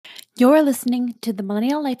You're listening to the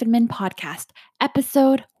Millennial Life Admin Podcast,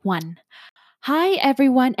 Episode 1. Hi,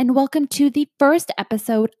 everyone, and welcome to the first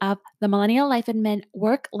episode of the Millennial Life Admin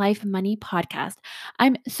Work Life Money Podcast.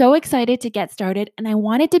 I'm so excited to get started, and I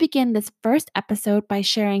wanted to begin this first episode by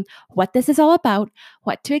sharing what this is all about,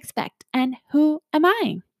 what to expect, and who am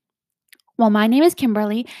I? Well, my name is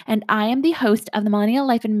Kimberly, and I am the host of the Millennial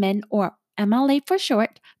Life Admin, or MLA for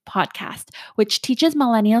short, podcast, which teaches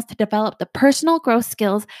millennials to develop the personal growth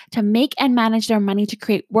skills to make and manage their money to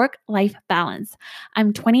create work-life balance.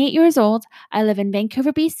 I'm 28 years old. I live in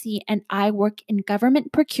Vancouver, BC, and I work in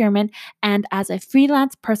government procurement and as a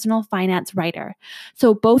freelance personal finance writer.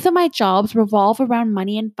 So both of my jobs revolve around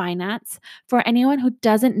money and finance. For anyone who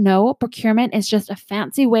doesn't know, procurement is just a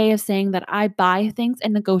fancy way of saying that I buy things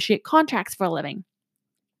and negotiate contracts for a living.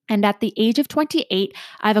 And at the age of 28,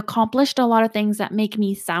 I've accomplished a lot of things that make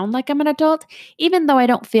me sound like I'm an adult, even though I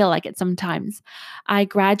don't feel like it sometimes. I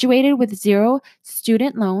graduated with zero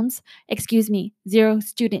student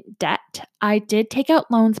debt. I did take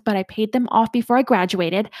out loans, but I paid them off before I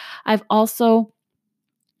graduated. I've also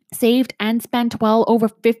saved and spent well over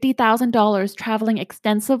 $50,000 traveling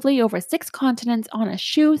extensively over 6 continents on a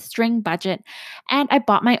shoestring budget, and I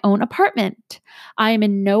bought my own apartment. I am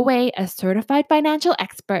in no way a certified financial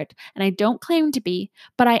expert, and I don't claim to be,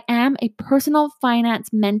 but I am a personal finance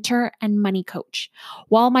mentor and money coach.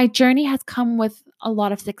 While my journey has come with a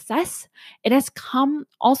lot of success, it has come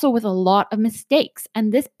also with a lot of mistakes,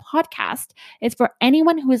 and this podcast is for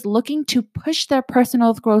anyone who is looking to push their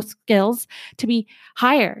personal growth skills to be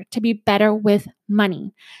higher, to be better with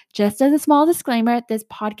money. Just as a small disclaimer, this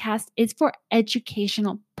podcast is for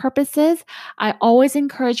educational purposes. I always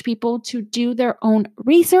encourage people to do their own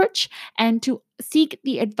research and to seek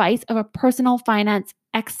the advice of a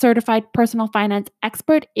certified personal finance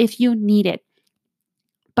expert if you need it.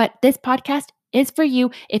 But this podcast is for you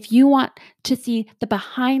if you want to see the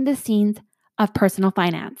behind the scenes of personal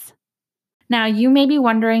finance. Now, you may be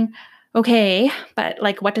wondering, okay, but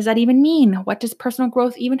what does that even mean? What does personal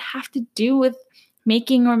growth even have to do with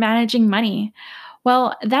making or managing money?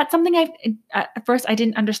 Well, that's something at first I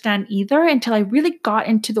didn't understand either until I really got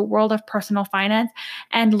into the world of personal finance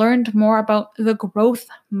and learned more about the growth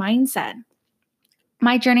mindset.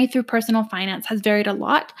 My journey through personal finance has varied a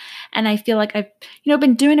lot, and I feel like I've,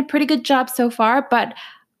 been doing a pretty good job so far, but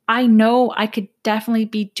I know I could definitely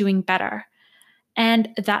be doing better. And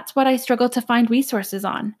that's what I struggle to find resources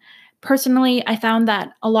on. Personally, I found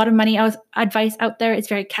that a lot of money advice out there is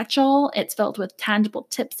very catch-all. It's filled with tangible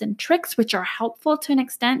tips and tricks, which are helpful to an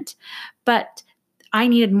extent, but I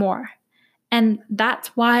needed more. And that's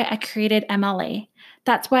why I created MLA.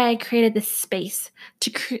 That's why I created this space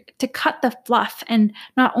to cut the fluff and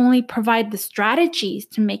not only provide the strategies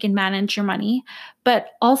to make and manage your money, but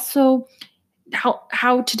also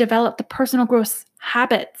how to develop the personal growth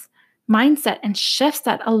habits, mindset, and shifts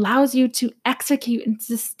that allows you to execute and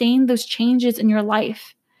sustain those changes in your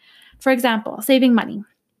life. For example, saving money.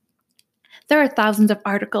 There are thousands of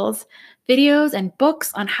articles, videos, and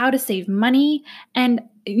books on how to save money. And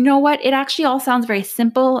you know what? It actually all sounds very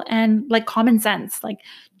simple and like common sense. Like,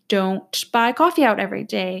 don't buy coffee out every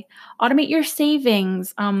day. Automate your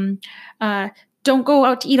savings. Don't go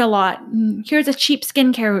out to eat a lot. Here's a cheap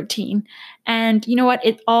skincare routine. And you know what?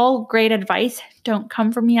 It's all great advice. Don't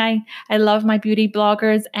come from me. I love my beauty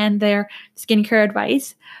bloggers and their skincare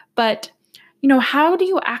advice. But how do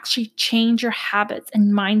you actually change your habits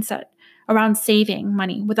and mindset around saving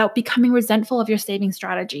money without becoming resentful of your saving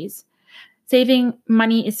strategies? Saving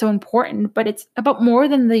money is so important, but it's about more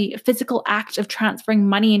than the physical act of transferring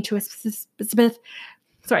money into a specific,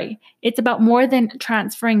 it's about more than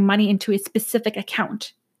transferring money into a specific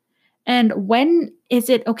account. And when is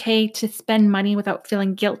it okay to spend money without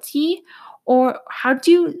feeling guilty? Or how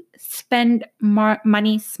do you spend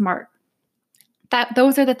money smart?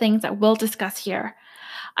 Those are the things that we'll discuss here.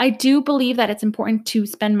 I do believe that it's important to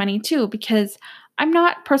spend money too, because I'm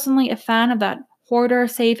not personally a fan of that hoarder,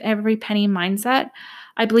 save every penny mindset.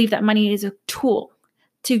 I believe that money is a tool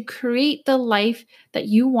to create the life that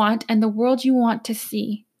you want and the world you want to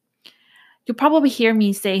see. You'll probably hear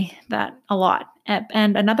me say that a lot.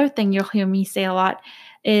 And another thing you'll hear me say a lot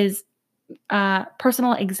is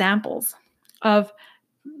personal examples of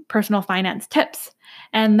personal finance tips.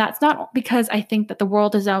 And that's not because I think that the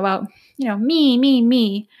world is about,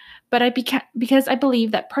 me, but because I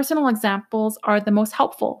believe that personal examples are the most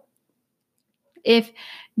helpful. If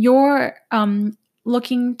you're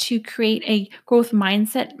looking to create a growth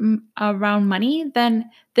mindset around money, then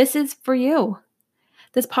this is for you.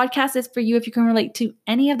 This podcast is for you if you can relate to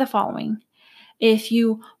any of the following. if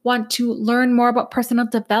you want to learn more about personal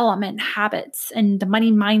development habits and the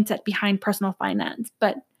money mindset behind personal finance,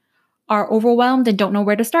 but are overwhelmed and don't know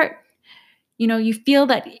where to start. You feel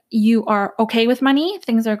that you are okay with money,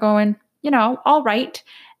 things are going, all right,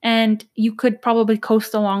 and you could probably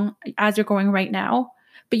coast along as you're going right now,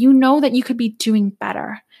 but you know that you could be doing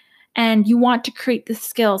better and you want to create the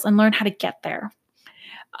skills and learn how to get there.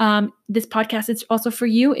 This podcast is also for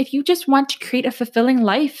you if you just want to create a fulfilling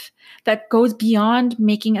life that goes beyond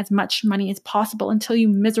making as much money as possible until you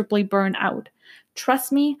miserably burn out.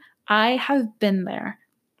 Trust me, I have been there.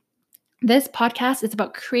 This podcast is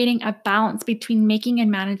about creating a balance between making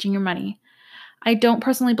and managing your money. I don't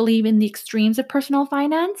personally believe in the extremes of personal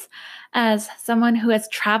finance. As someone who has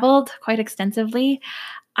traveled quite extensively,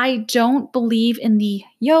 I don't believe in the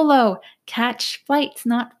YOLO, catch flights,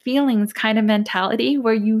 not feelings kind of mentality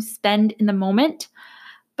where you spend in the moment.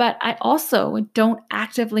 But I also don't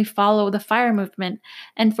actively follow the FIRE movement.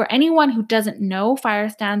 And for anyone who doesn't know, FIRE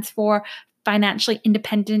stands for Financially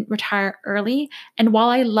Independent, Retire Early. And while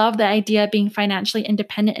I love the idea of being financially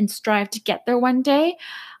independent and strive to get there one day,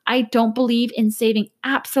 I don't believe in saving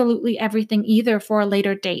absolutely everything either for a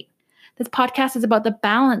later date. This podcast is about the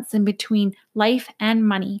balance in between life and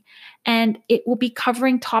money, and it will be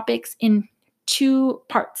covering topics in two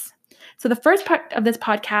parts. So, the first part of this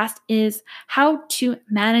podcast is how to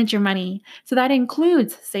manage your money. So, that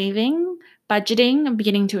includes saving, budgeting,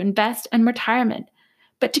 beginning to invest, and retirement.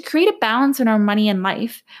 But to create a balance in our money and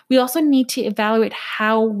life, we also need to evaluate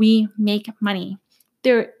how we make money.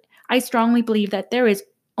 I strongly believe that there is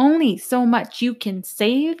only so much you can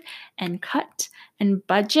save and cut and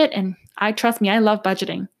budget. And trust me, I love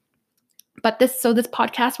budgeting. But this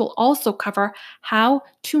podcast will also cover how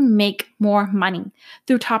to make more money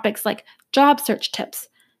through topics like job search tips,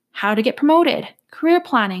 how to get promoted, career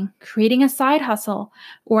planning, creating a side hustle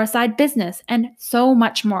or a side business, and so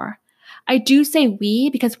much more. I do say we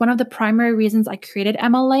because one of the primary reasons I created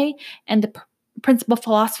MLA and the principal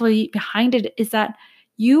philosophy behind it is that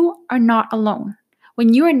you are not alone.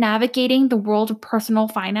 When you are navigating the world of personal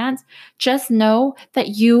finance, just know that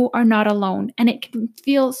you are not alone. And it can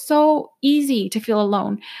feel so easy to feel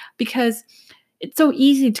alone because it's so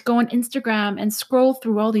easy to go on Instagram and scroll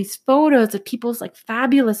through all these photos of people's like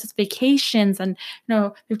fabulous vacations, and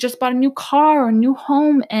they've just bought a new car or a new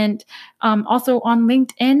home, and also on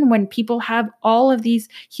LinkedIn when people have all of these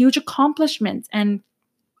huge accomplishments and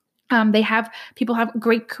people have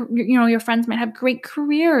great, your friends might have great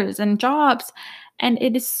careers and jobs, and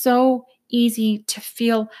it is so easy to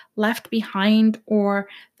feel left behind or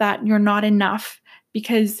that you're not enough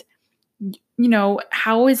because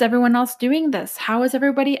how is everyone else doing this? How is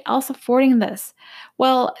everybody else affording this?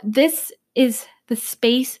 Well, this is the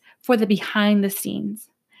space for the behind the scenes.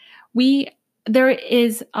 There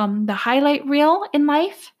is the highlight reel in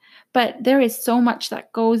life, but there is so much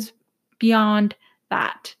that goes beyond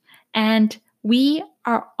that. And we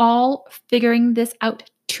are all figuring this out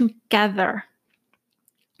together.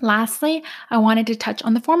 Lastly, I wanted to touch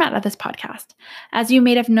on the format of this podcast. As you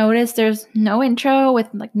may have noticed, there's no intro with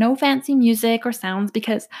no fancy music or sounds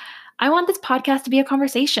because I want this podcast to be a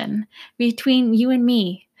conversation between you and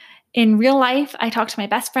me. In real life, I talk to my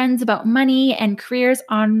best friends about money and careers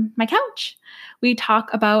on my couch. We talk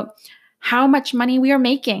about how much money we are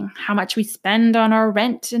making, how much we spend on our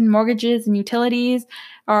rent and mortgages and utilities,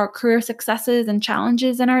 our career successes and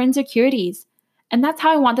challenges, and our insecurities. And that's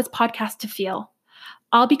how I want this podcast to feel.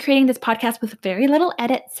 I'll be creating this podcast with very little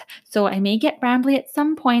edits, so I may get rambly at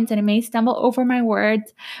some points and I may stumble over my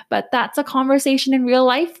words, but that's a conversation in real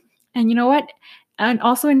life. And you know what? And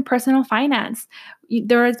also in personal finance,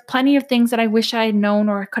 there is plenty of things that I wish I had known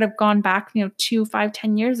or could have gone back, 2, 5,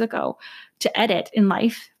 10 years ago to edit in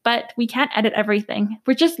life, but we can't edit everything.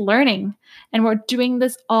 We're just learning and we're doing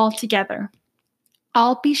this all together.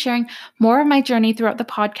 I'll be sharing more of my journey throughout the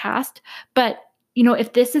podcast, but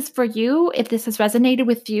if this is for you, if this has resonated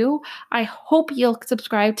with you, I hope you'll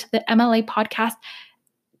subscribe to the MLA podcast.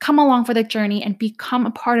 Come along for the journey and become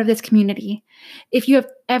a part of this community. If you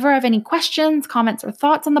ever have any questions, comments, or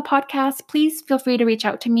thoughts on the podcast, please feel free to reach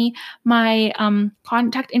out to me. My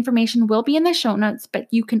contact information will be in the show notes, but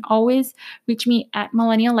you can always reach me at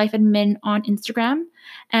Millennial Life Admin on Instagram.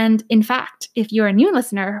 And in fact, if you're a new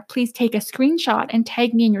listener, please take a screenshot and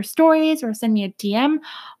tag me in your stories or send me a DM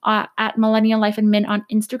at Millennial Life Admin on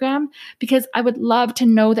Instagram, because I would love to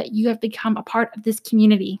know that you have become a part of this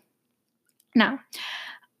community. Now,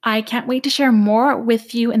 I can't wait to share more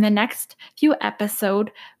with you in the next few episodes,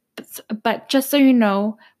 but just so you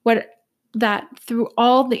know that through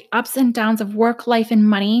all the ups and downs of work, life, and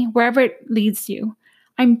money, wherever it leads you,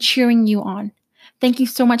 I'm cheering you on. Thank you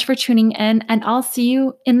so much for tuning in, and I'll see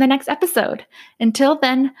you in the next episode. Until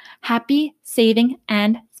then, happy saving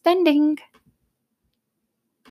and spending.